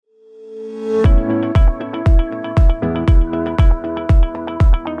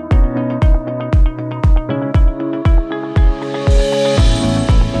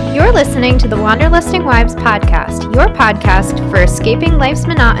listening to the Wanderlusting Wives podcast, your podcast for escaping life's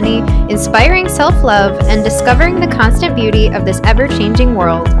monotony, inspiring self-love, and discovering the constant beauty of this ever-changing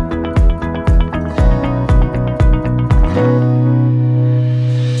world.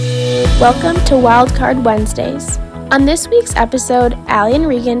 Welcome to Wildcard Wednesdays. On this week's episode, Allie and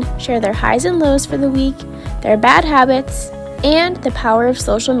Regan share their highs and lows for the week, their bad habits, and the power of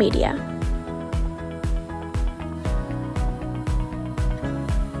social media.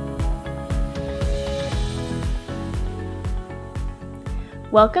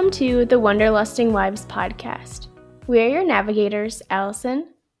 Welcome to the Wanderlusting Wives podcast. We are your navigators, Allison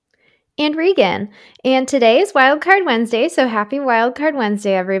and Regan. And today is Wildcard Wednesday, so happy Wildcard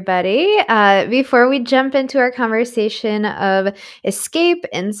Wednesday, everybody. Before we jump into our conversation of escape,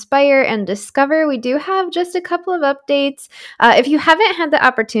 inspire, and discover, we do have just a couple of updates. If you haven't had the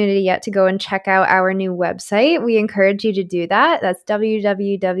opportunity yet to go and check out our new website, we encourage you to do that. That's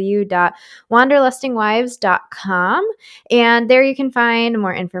www.wanderlustingwives.com. And there you can find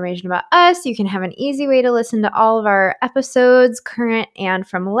more information about us. You can have an easy way to listen to all of our episodes, current and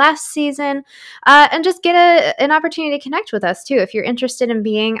from last season, and just get an opportunity to connect with us too. If you're interested in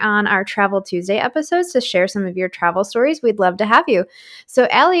being on our Travel Tuesday episodes to share some of your travel stories, we'd love to have you. So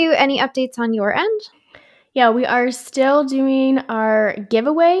Allie, any updates on your end? Yeah, we are still doing our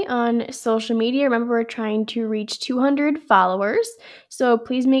giveaway on social media. Remember, we're trying to reach 200 followers. So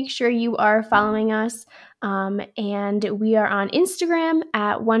please make sure you are following us. And we are on Instagram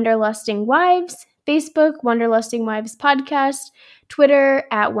at Wanderlusting Wives, Facebook, Wanderlusting Wives Podcast, Twitter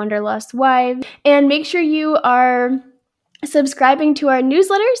at Wanderlust Wives. And make sure you are subscribing to our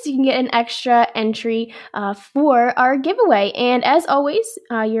newsletter so you can get an extra entry for our giveaway. And as always,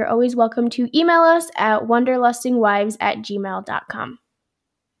 you're always welcome to email us at wanderlustingwives@gmail.com.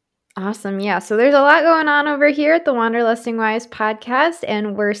 Awesome. Yeah. So there's a lot going on over here at the Wanderlusting Wives podcast,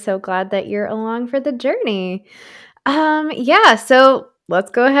 and we're so glad that you're along for the journey. So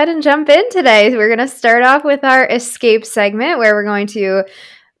let's go ahead and jump in today. We're going to start off with our escape segment where we're going to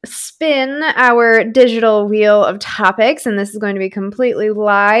spin our digital wheel of topics, and this is going to be completely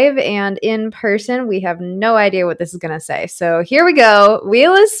live and in person. We have no idea what this is going to say. So here we go.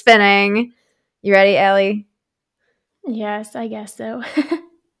 Wheel is spinning. You ready, Allie? Yes, I guess so.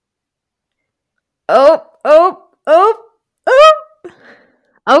 Oh.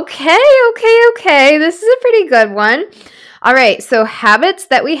 Okay. This is a pretty good one. All right, so habits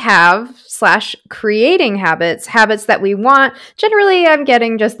that we have / creating habits that we want. Generally, I'm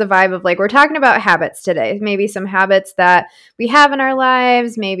getting just the vibe of we're talking about habits today. Maybe some habits that we have in our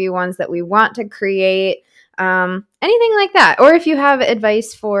lives, maybe ones that we want to create, anything like that. Or if you have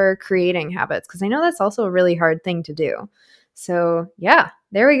advice for creating habits, because I know that's also a really hard thing to do. So yeah,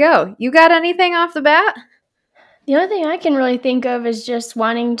 there we go. You got anything off the bat? The only thing I can really think of is just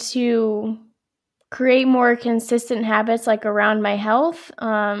wanting to create more consistent habits around my health.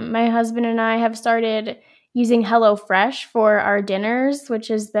 My husband and I have started using HelloFresh for our dinners, which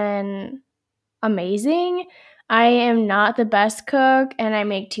has been amazing. I am not the best cook and I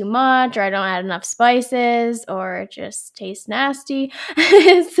make too much, or I don't add enough spices, or it just tastes nasty.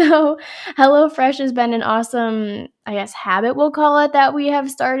 So HelloFresh has been an awesome, habit we'll call it, that we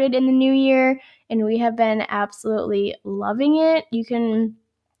have started in the new year, and we have been absolutely loving it. You can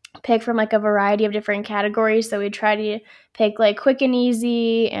pick from a variety of different categories. So we try to pick quick and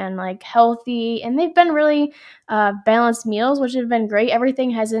easy and healthy, and they've been really balanced meals, which have been great.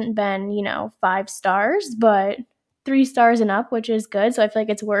 Everything hasn't been 5 stars, but 3 stars and up, which is good. So I feel like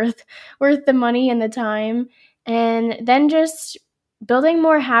it's worth the money and the time. And then just building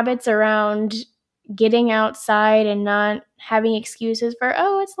more habits around getting outside and not having excuses for,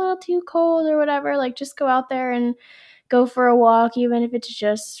 it's a little too cold or whatever. Just go out there and go for a walk, even if it's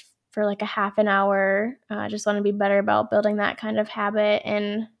just for a half an hour. I just want to be better about building that kind of habit.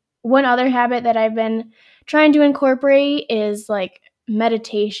 And one other habit that I've been trying to incorporate is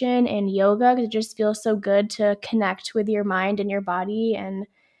meditation and yoga, because it just feels so good to connect with your mind and your body and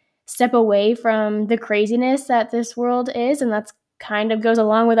step away from the craziness that this world is. And that's kind of goes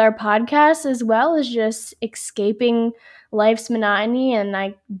along with our podcast as well, as just escaping life's monotony. And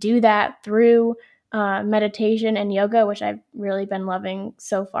I do that through meditation and yoga, which I've really been loving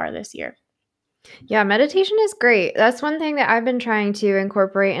so far this year. Yeah, meditation is great. That's one thing that I've been trying to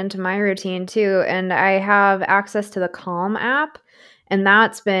incorporate into my routine too. And I have access to the Calm app, and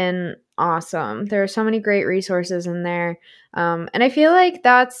that's been awesome. There are so many great resources in there. And I feel like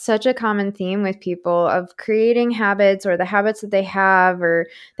that's such a common theme with people, of creating habits, or the habits that they have, or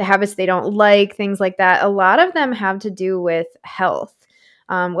the habits they don't like, things like that. A lot of them have to do with health.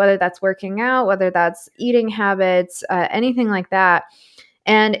 Whether that's working out, whether that's eating habits, anything like that.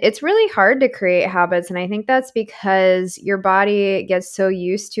 And it's really hard to create habits. And I think that's because your body gets so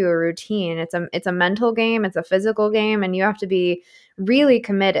used to a routine. It's a mental game, it's a physical game, and you have to be really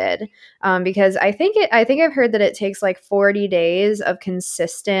committed. Because I think I've heard that it takes like 40 days of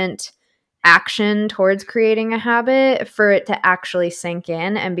consistent action towards creating a habit for it to actually sink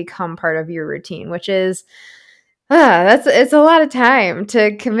in and become part of your routine, which is it's a lot of time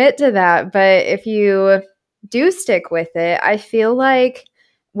to commit to that. But if you do stick with it, I feel like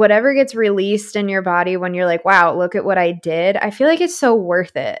whatever gets released in your body when you're like, wow, look at what I did, I feel like it's so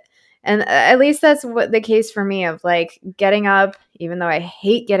worth it. And at least that's what the case for me of like getting up, even though I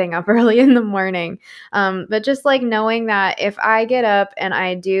hate getting up early in the morning. But just like knowing that if I get up and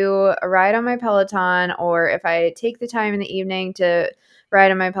I do a ride on my Peloton, or if I take the time in the evening to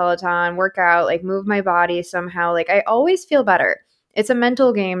ride on my Peloton, work out, like move my body somehow, like I always feel better. It's a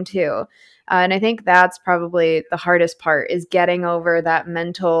mental game too. And I think that's probably the hardest part, is getting over that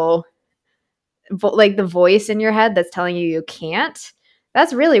mental, like the voice in your head that's telling you you can't.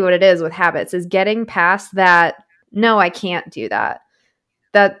 That's really what it is with habits, is getting past that, no, I can't do that.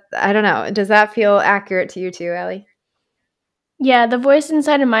 That, I don't know. Does that feel accurate to you too, Allie? Yeah, the voice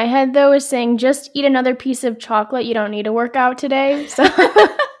inside of my head, though, is saying, just eat another piece of chocolate. You don't need to work out today. So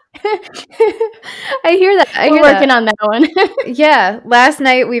I hear that. we're working on that one. Yeah. Last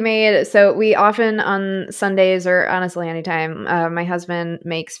night we often on Sundays, or honestly anytime, my husband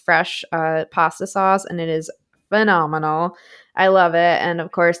makes fresh pasta sauce, and it is phenomenal. I love it. And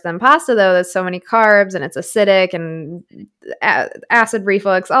of course, then pasta, though, there's so many carbs and it's acidic and acid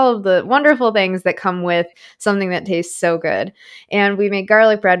reflux, all of the wonderful things that come with something that tastes so good. And we make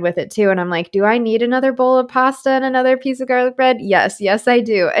garlic bread with it too. And I'm like, do I need another bowl of pasta and another piece of garlic bread? Yes, I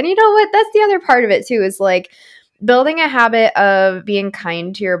do. And you know what? That's the other part of it too, is like building a habit of being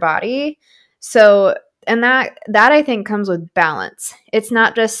kind to your body. So, and that I think comes with balance. It's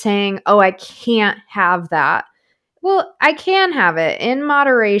not just saying, oh, I can't have that. Well, I can have it in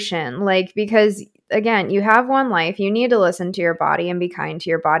moderation, like, because again, you have one life. You need to listen to your body and be kind to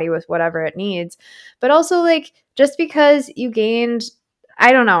your body with whatever it needs. But also, like, just because you gained,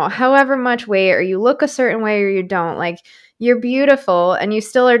 I don't know, however much weight, or you look a certain way or you don't, like, you're beautiful and you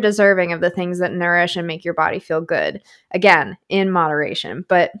still are deserving of the things that nourish and make your body feel good. Again, in moderation.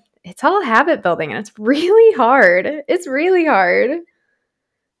 But it's all habit building, and it's really hard. It's really hard.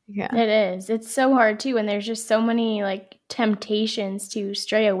 Yeah. It is. It's so hard too, and there's just so many like temptations to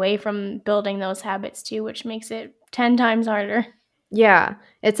stray away from building those habits too, which makes it 10 times harder. Yeah.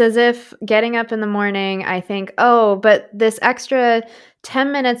 It's as if getting up in the morning, I think, oh, but this extra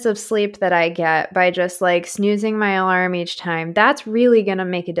 10 minutes of sleep that I get by just like snoozing my alarm each time, that's really going to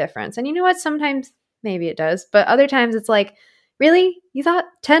make a difference. And you know what? Sometimes maybe it does, but other times it's like, really? You thought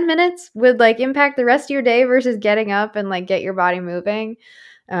 10 minutes would like impact the rest of your day versus getting up and like get your body moving?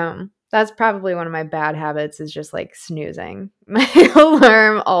 That's probably one of my bad habits, is just like snoozing my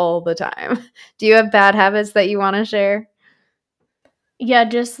alarm all the time. Do you have bad habits that you want to share? Yeah,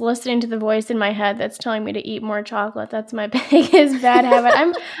 just listening to the voice in my head that's telling me to eat more chocolate. That's my biggest bad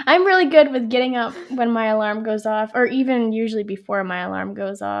habit. I'm really good with getting up when my alarm goes off, or even usually before my alarm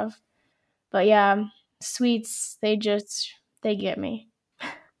goes off. But yeah, sweets, they get me.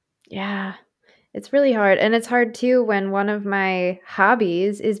 Yeah. It's really hard. And it's hard too when one of my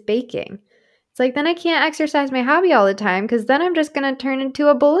hobbies is baking. It's like, then I can't exercise my hobby all the time, because then I'm just going to turn into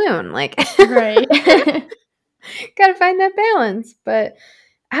a balloon. Like, Right. got to find that balance. But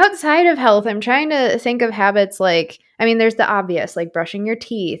outside of health, I'm trying to think of habits like, I mean, there's the obvious, like brushing your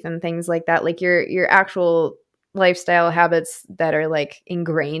teeth and things like that, like your actual lifestyle habits that are like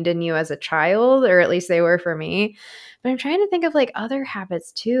ingrained in you as a child, or at least they were for me. But I'm trying to think of like other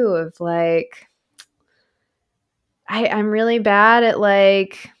habits too, of like, I'm really bad at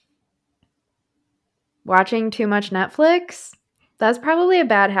like watching too much Netflix. That's probably a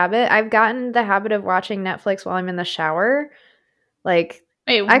bad habit. I've gotten the habit of watching Netflix while I'm in the shower. Like,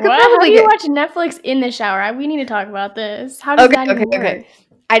 Wait, I could what? How do probably you watch Netflix in the shower? We need to talk about this. How does that even work?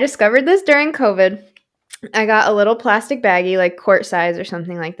 I discovered this during COVID. I got a little plastic baggie, like quart size or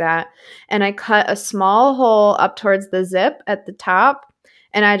something like that, and I cut a small hole up towards the zip at the top,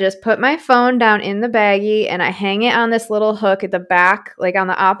 and I just put my phone down in the baggie, and I hang it on this little hook at the back, like on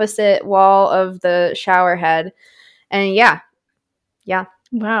the opposite wall of the shower head. And yeah.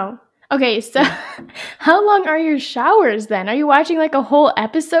 Wow. Okay, so how long are your showers then? Are you watching like a whole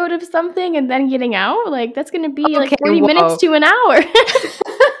episode of something and then getting out? Like that's going to be like 40 minutes to an hour.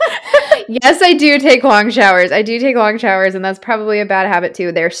 Yes, I do take long showers. And that's probably a bad habit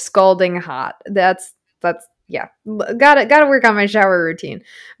too. They're scalding hot. That's yeah. Got to work on my shower routine.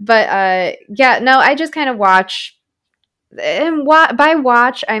 But yeah, no, I just kind of watch and by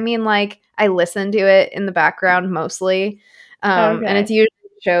watch, I mean like I listen to it in the background mostly. And it's Okay. usually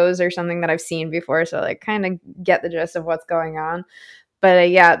shows or something that I've seen before, so like kind of get the gist of what's going on. But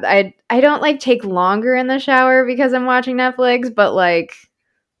yeah, I don't like take longer in the shower because I'm watching Netflix, but like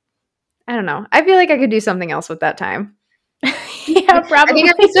I don't know. I feel like I could do something else with that time. Yeah, I think I'm probably.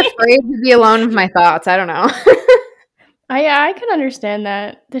 just afraid to be alone with my thoughts. I don't know. I can understand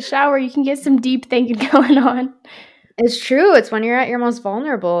that. The shower, you can get some deep thinking going on. It's true. It's when you're at your most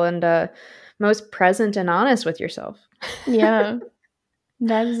vulnerable and most present and honest with yourself. Yeah,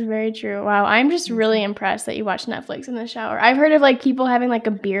 that is very true. Wow, I'm just really impressed that you watch Netflix in the shower. I've heard of like people having like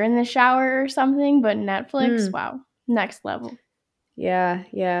a beer in the shower or something, but Netflix, Mm, wow, next level.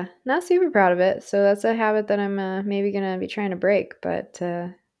 yeah. Not super proud of it. So that's a habit that I'm maybe going to be trying to break. But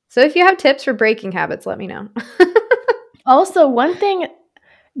so if you have tips for breaking habits, let me know. Also, one thing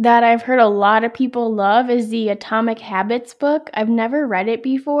that I've heard a lot of people love is the Atomic Habits book. I've never read it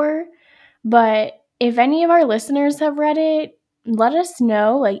before, but if any of our listeners have read it, let us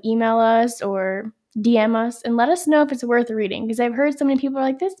know, like email us or DM us and let us know if it's worth reading because I've heard so many people are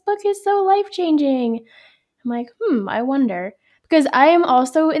like, this book is so life-changing. I'm like, I wonder. Because I am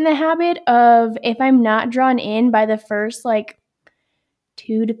also in the habit of if I'm not drawn in by the first like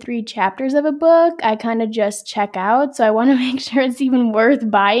 2 to 3 chapters of a book, I kind of just check out. So I want to make sure it's even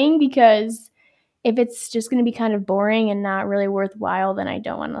worth buying because if it's just going to be kind of boring and not really worthwhile, then I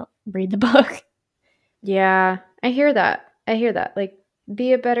don't want to read the book. Yeah, I hear that. Like,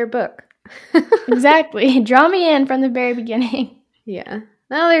 be a better book. Exactly. Draw me in from the very beginning. Yeah.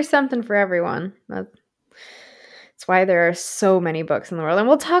 Well, there's something for everyone. That's why there are so many books in the world. And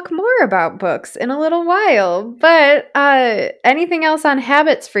we'll talk more about books in a little while. But anything else on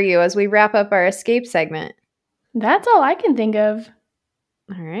habits for you as we wrap up our escape segment? That's all I can think of.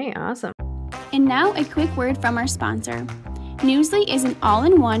 All right, awesome. And now a quick word from our sponsor. Newsly is an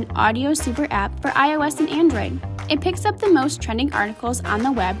all-in-one audio super app for iOS and Android. It picks up the most trending articles on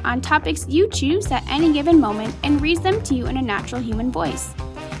the web on topics you choose at any given moment and reads them to you in a natural human voice.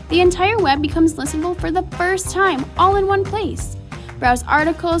 The entire web becomes listenable for the first time, all in one place. Browse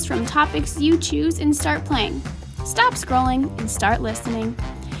articles from topics you choose and start playing. Stop scrolling and start listening.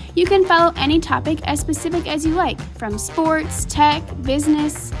 You can follow any topic as specific as you like, from sports, tech,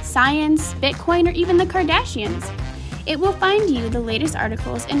 business, science, Bitcoin, or even the Kardashians. It will find you the latest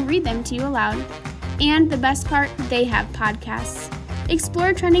articles and read them to you aloud. And the best part, they have podcasts.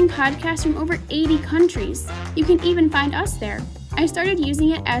 Explore trending podcasts from over 80 countries. You can even find us there. I started using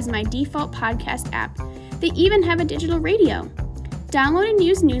it as my default podcast app. They even have a digital radio. Download and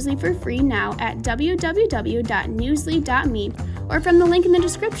use Newsly for free now at www.newsly.me or from the link in the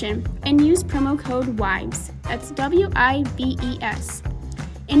description and use promo code WIVES. That's WIVES.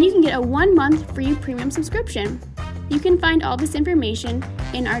 And you can get a 1-month free premium subscription. You can find all this information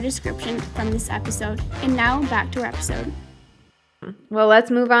in our description from this episode. And now back to our episode. Well,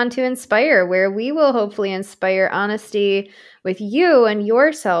 let's move on to Inspire, where we will hopefully inspire honesty with you and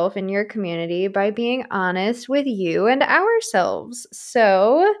yourself and your community by being honest with you and ourselves.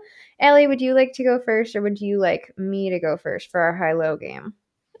 So, Allie, would you like to go first, or would you like me to go first for our high-low game?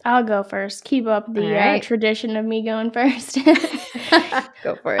 I'll go first. Keep up the tradition of me going first.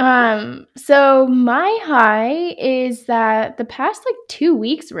 Go for it. So my high is that the past 2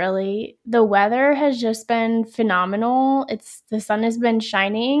 weeks, really, the weather has just been phenomenal. The sun has been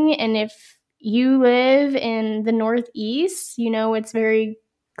shining, and if you live in the Northeast, it's very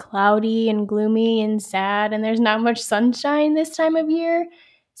cloudy and gloomy and sad, and there's not much sunshine this time of year.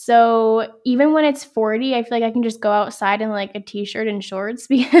 So even when it's 40, I feel like I can just go outside in a t-shirt and shorts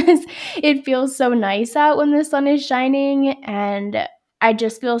because it feels so nice out when the sun is shining, and I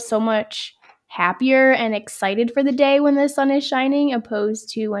just feel so much happier and excited for the day when the sun is shining opposed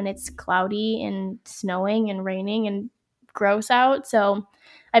to when it's cloudy and snowing and raining and gross out. So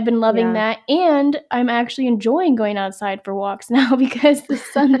I've been loving that, and I'm actually enjoying going outside for walks now because the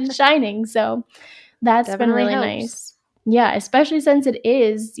sun is shining. So that's Definitely been really nice. Yeah, especially since it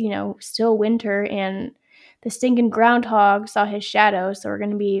is, still winter and the stinking groundhog saw his shadow. So we're going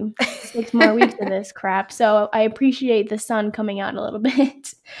to be 6 more weeks of this crap. So I appreciate the sun coming out a little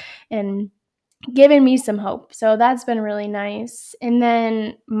bit and giving me some hope. So that's been really nice. And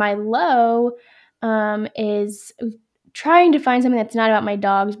then my low is trying to find something that's not about my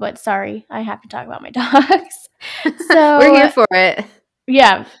dogs, but sorry, I have to talk about my dogs. So we're here for it.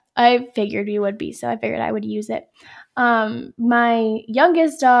 Yeah, I figured you would be, so I figured I would use it. My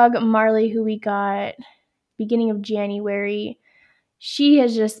youngest dog, Marley, who we got beginning of January, she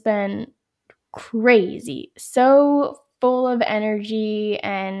has just been crazy. So full of energy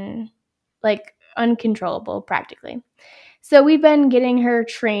and uncontrollable practically. So we've been getting her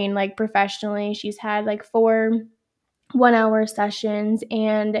trained like professionally. She's had like 4 1-hour sessions,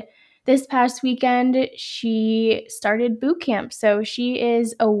 and this past weekend she started boot camp. So she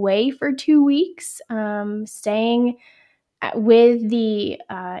is away for 2 weeks, staying with the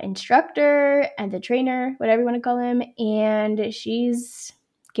instructor and the trainer, whatever you want to call him, and she's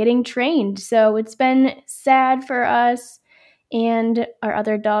getting trained. So it's been sad for us. And our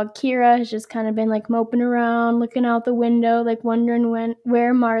other dog, Kira, has just kind of been like moping around, looking out the window, like wondering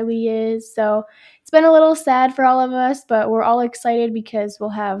where Marley is. So it's been a little sad for all of us, but we're all excited because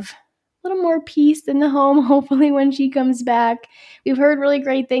we'll have a little more peace in the home, hopefully, when she comes back. We've heard really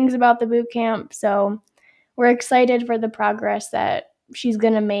great things about the boot camp, so we're excited for the progress that she's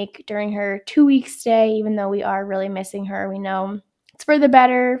going to make during her 2-week stay, even though we are really missing her. We know it's for the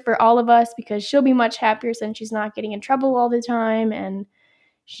better for all of us because she'll be much happier since she's not getting in trouble all the time, and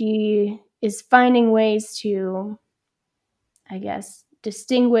she is finding ways to, I guess,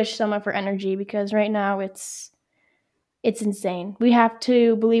 distinguish some of her energy, because right now it's insane. We have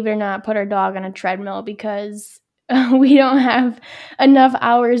to, believe it or not, put our dog on a treadmill because we don't have enough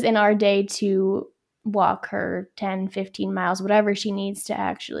hours in our day to walk her 10, 15 miles, whatever she needs to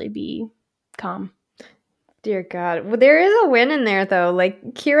actually be calm. Dear God. Well, there is a win in there, though. Like,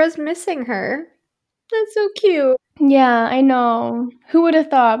 Kira's missing her. That's so cute. Yeah, I know. Who would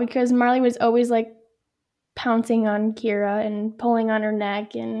have thought? Because Marley was always, like, pouncing on Kira and pulling on her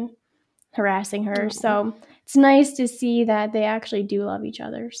neck and harassing her. Aww. So it's nice to see that they actually do love each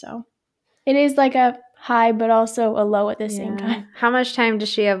other. So it is like a high, but also a low at the same time. How much time does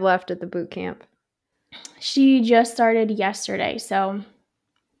she have left at the boot camp? She just started yesterday, so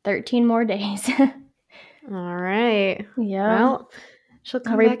 13 more days. All right. Yeah. Well, she'll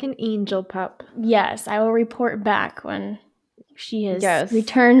come back an angel pup. Yes, I will report back when she has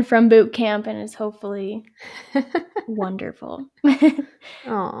returned from boot camp and is hopefully wonderful.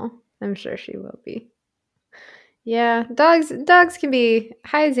 Oh, I'm sure she will be. Yeah, dogs can be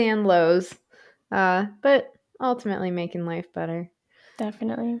highs and lows, but ultimately making life better.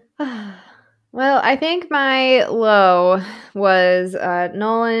 Definitely. Well, I think my low was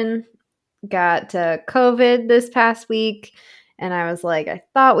Nolan got COVID this past week, and I was like, I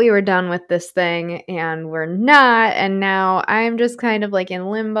thought we were done with this thing, and we're not, and now I'm just kind of like in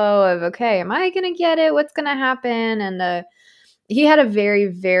limbo of, okay, am I going to get it? What's going to happen? And he had a very,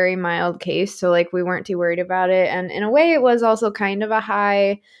 very mild case, so like we weren't too worried about it, and in a way it was also kind of a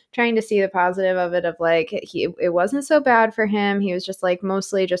high, trying to see the positive of it, of like it wasn't so bad for him. He was just like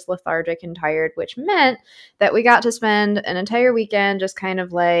mostly just lethargic and tired, which meant that we got to spend an entire weekend just kind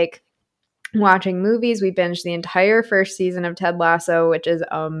of like watching movies. We binged the entire first season of Ted Lasso, which is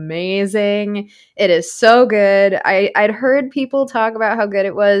amazing. It is so good. I'd heard people talk about how good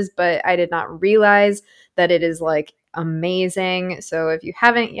it was, but I did not realize that it is like amazing. So if you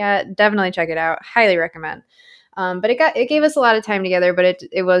haven't yet, definitely check it out. Highly recommend. But it gave us a lot of time together, but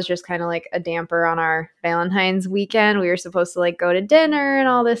it was just kind of like a damper on our Valentine's weekend. We were supposed to like go to dinner and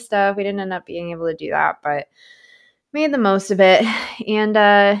all this stuff. We didn't end up being able to do that, but made the most of it. And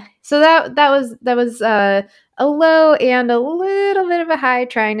so that was a low and a little bit of a high,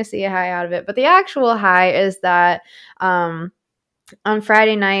 trying to see a high out of it. But the actual high is that on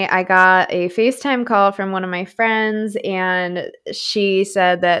Friday night, I got a FaceTime call from one of my friends, and she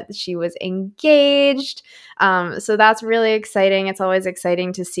said that she was engaged. So that's really exciting. It's always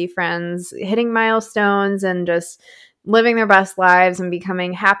exciting to see friends hitting milestones and just living their best lives and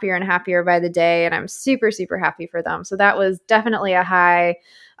becoming happier and happier by the day. And I'm super, super happy for them. So that was definitely a high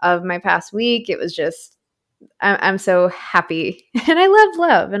of my past week. It was just, I'm so happy, and I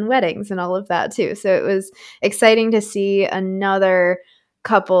love and weddings and all of that too. So it was exciting to see another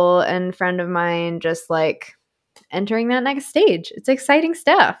couple and friend of mine just like entering that next stage. It's exciting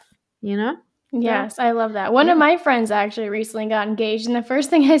stuff, you know? Yes, I love that. One of my friends actually recently got engaged, and the first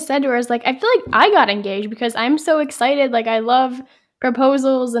thing I said to her is like, I feel like I got engaged because I'm so excited. Like, I love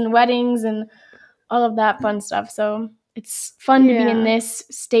proposals and weddings and all of that fun stuff. So it's fun to be in this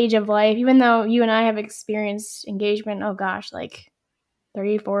stage of life, even though you and I have experienced engagement, oh gosh, like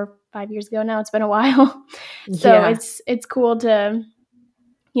 3, 4, 5 years ago now. It's been a while. So it's cool to,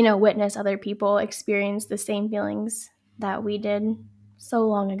 witness other people experience the same feelings that we did so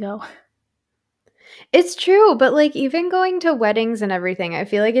long ago. It's true, but like even going to weddings and everything, I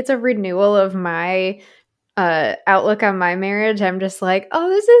feel like it's a renewal of my outlook on my marriage. I'm just like, oh,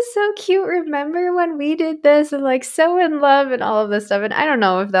 this is so cute. Remember when we did this, and like so in love and all of this stuff. And I don't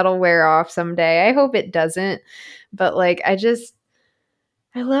know if that'll wear off someday. I hope it doesn't. But like, I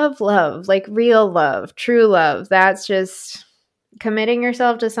love love, like real love, true love. That's just committing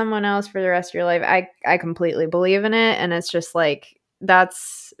yourself to someone else for the rest of your life, I completely believe in it. And it's just like,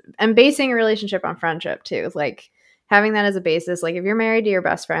 and basing a relationship on friendship too. Like having that as a basis, like if you're married to your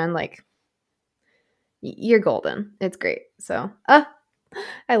best friend, like you're golden. It's great. So,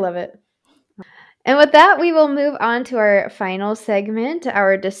 I love it. And with that, we will move on to our final segment,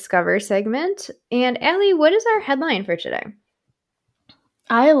 our Discover segment. And Allie, what is our headline for today?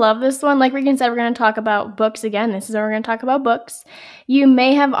 I love this one. Like Regan said, we're going to talk about books again. This is where we're going to talk about books. You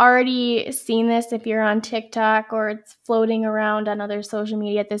may have already seen this if you're on TikTok or it's floating around on other social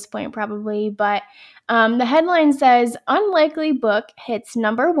media at this point, probably. But the headline says, Unlikely Book hits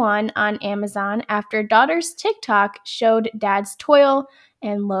 #1 on Amazon after daughter's TikTok showed dad's toil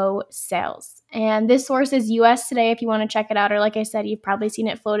and low sales. And this source is US Today if you want to check it out. Or like I said, you've probably seen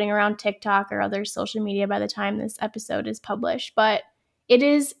it floating around TikTok or other social media by the time this episode is published. But it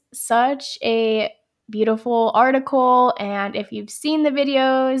is such a beautiful article, and if you've seen the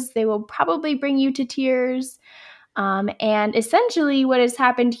videos, they will probably bring you to tears. And essentially what has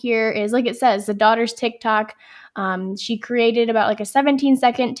happened here is, like it says, the daughter's TikTok, she created about like a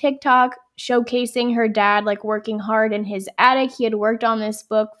 17-second TikTok showcasing her dad like working hard in his attic. He had worked on this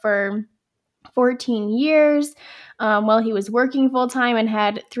book for 14 years while he was working full-time and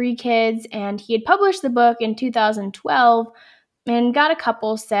had 3 kids, and he had published the book in 2012 and got a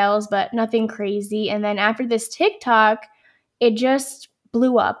couple sales, but nothing crazy. And then after this TikTok, it just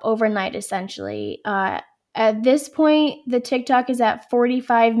blew up overnight, essentially. At this point, the TikTok is at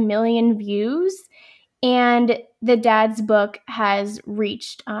 45 million views, and the dad's book has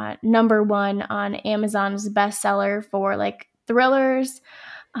reached #1 on Amazon's bestseller for like thrillers.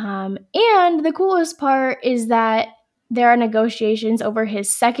 And the coolest part is that there are negotiations over his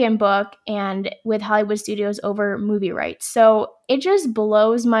second book and with Hollywood Studios over movie rights. So it just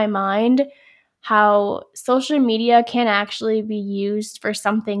blows my mind how social media can actually be used for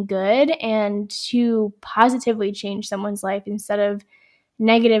something good and to positively change someone's life instead of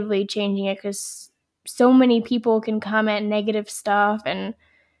negatively changing it, because so many people can comment negative stuff and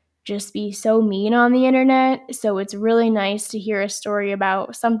just be so mean on the internet. So it's really nice to hear a story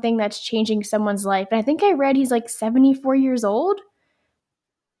about something that's changing someone's life. And I think I read he's like 74 years old.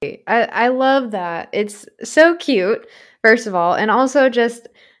 I love that. It's so cute, first of all, and also just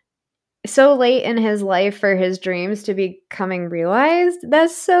so late in his life for his dreams to be coming realized.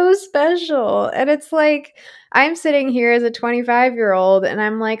 That's so special. And it's like, I'm sitting here as a 25-year-old and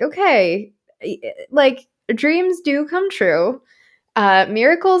I'm like, okay, like dreams do come true.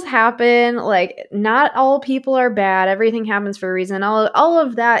 Miracles happen. Like not all people are bad. Everything happens for a reason. All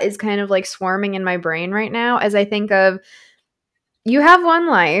of that is kind of like swarming in my brain right now as I think of, you have one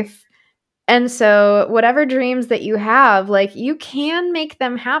life. And so whatever dreams that you have, like you can make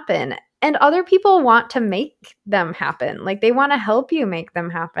them happen. And other people want to make them happen. Like they want to help you make them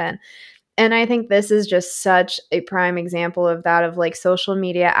happen. And I think this is just such a prime example of that, of like social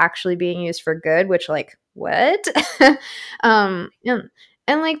media actually being used for good, which like, what? and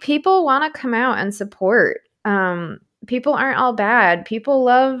like people want to come out and support. People aren't all bad. People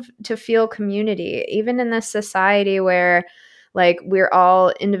love to feel community, even in this society where like we're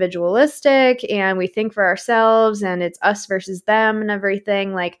all individualistic and we think for ourselves and it's us versus them and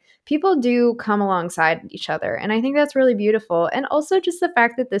everything. Like people do come alongside each other. And I think that's really beautiful. And also just the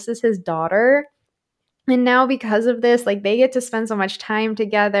fact that this is his daughter. And now because of this, like they get to spend so much time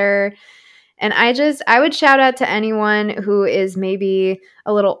together. And I would shout out to anyone who is maybe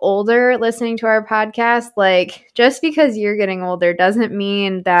a little older listening to our podcast. Like just because you're getting older doesn't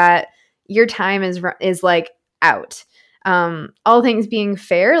mean that your time is like out. All things being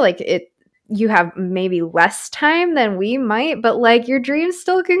fair, like you have maybe less time than we might, but like your dreams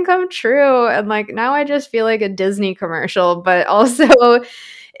still can come true. And like now I just feel like a Disney commercial, but also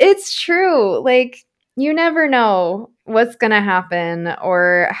it's true. Like you never know what's going to happen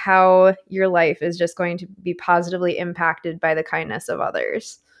or how your life is just going to be positively impacted by the kindness of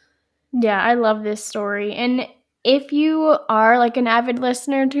others. Yeah, I love this story. And if you are like an avid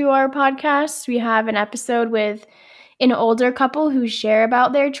listener to our podcast, we have an episode with an older couple who share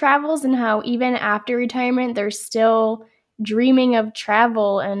about their travels and how even after retirement, they're still dreaming of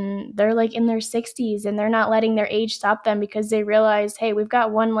travel, and they're like in their 60s and they're not letting their age stop them because they realize, hey, we've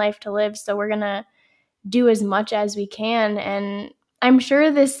got one life to live, so we're going to do as much as we can. And I'm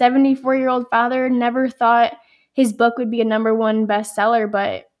sure this 74-year-old father never thought his book would be a #1 bestseller,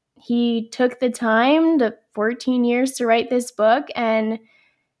 but he took the time, the 14 years to write this book, and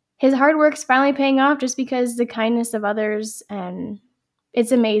his hard work's finally paying off just because the kindness of others. And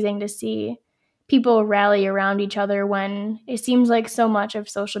it's amazing to see people rally around each other when it seems like so much of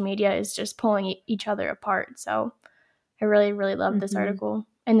social media is just pulling each other apart. So I really, really love this Mhm. article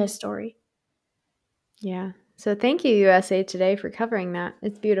and this story. Yeah. So thank you, USA Today, for covering that.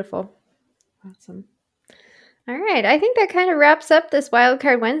 It's beautiful. Awesome. All right. I think that kind of wraps up this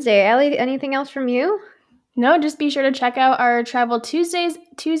Wildcard Wednesday. Allie, anything else from you? No, just be sure to check out our Travel Tuesday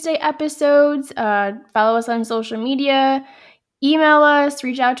episodes. Follow us on social media. Email us.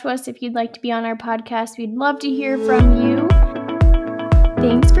 Reach out to us if you'd like to be on our podcast. We'd love to hear from you.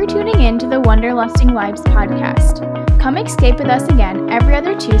 Thanks for tuning in to the Wanderlusting Wives podcast. Come escape with us again every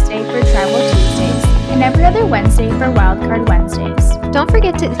other Tuesday for Travel Tuesdays and every other Wednesday for Wildcard Wednesdays. Don't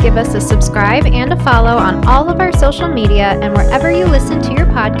forget to give us a subscribe and a follow on all of our social media and wherever you listen to your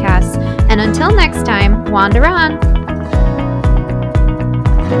podcasts. And until next time, wander on.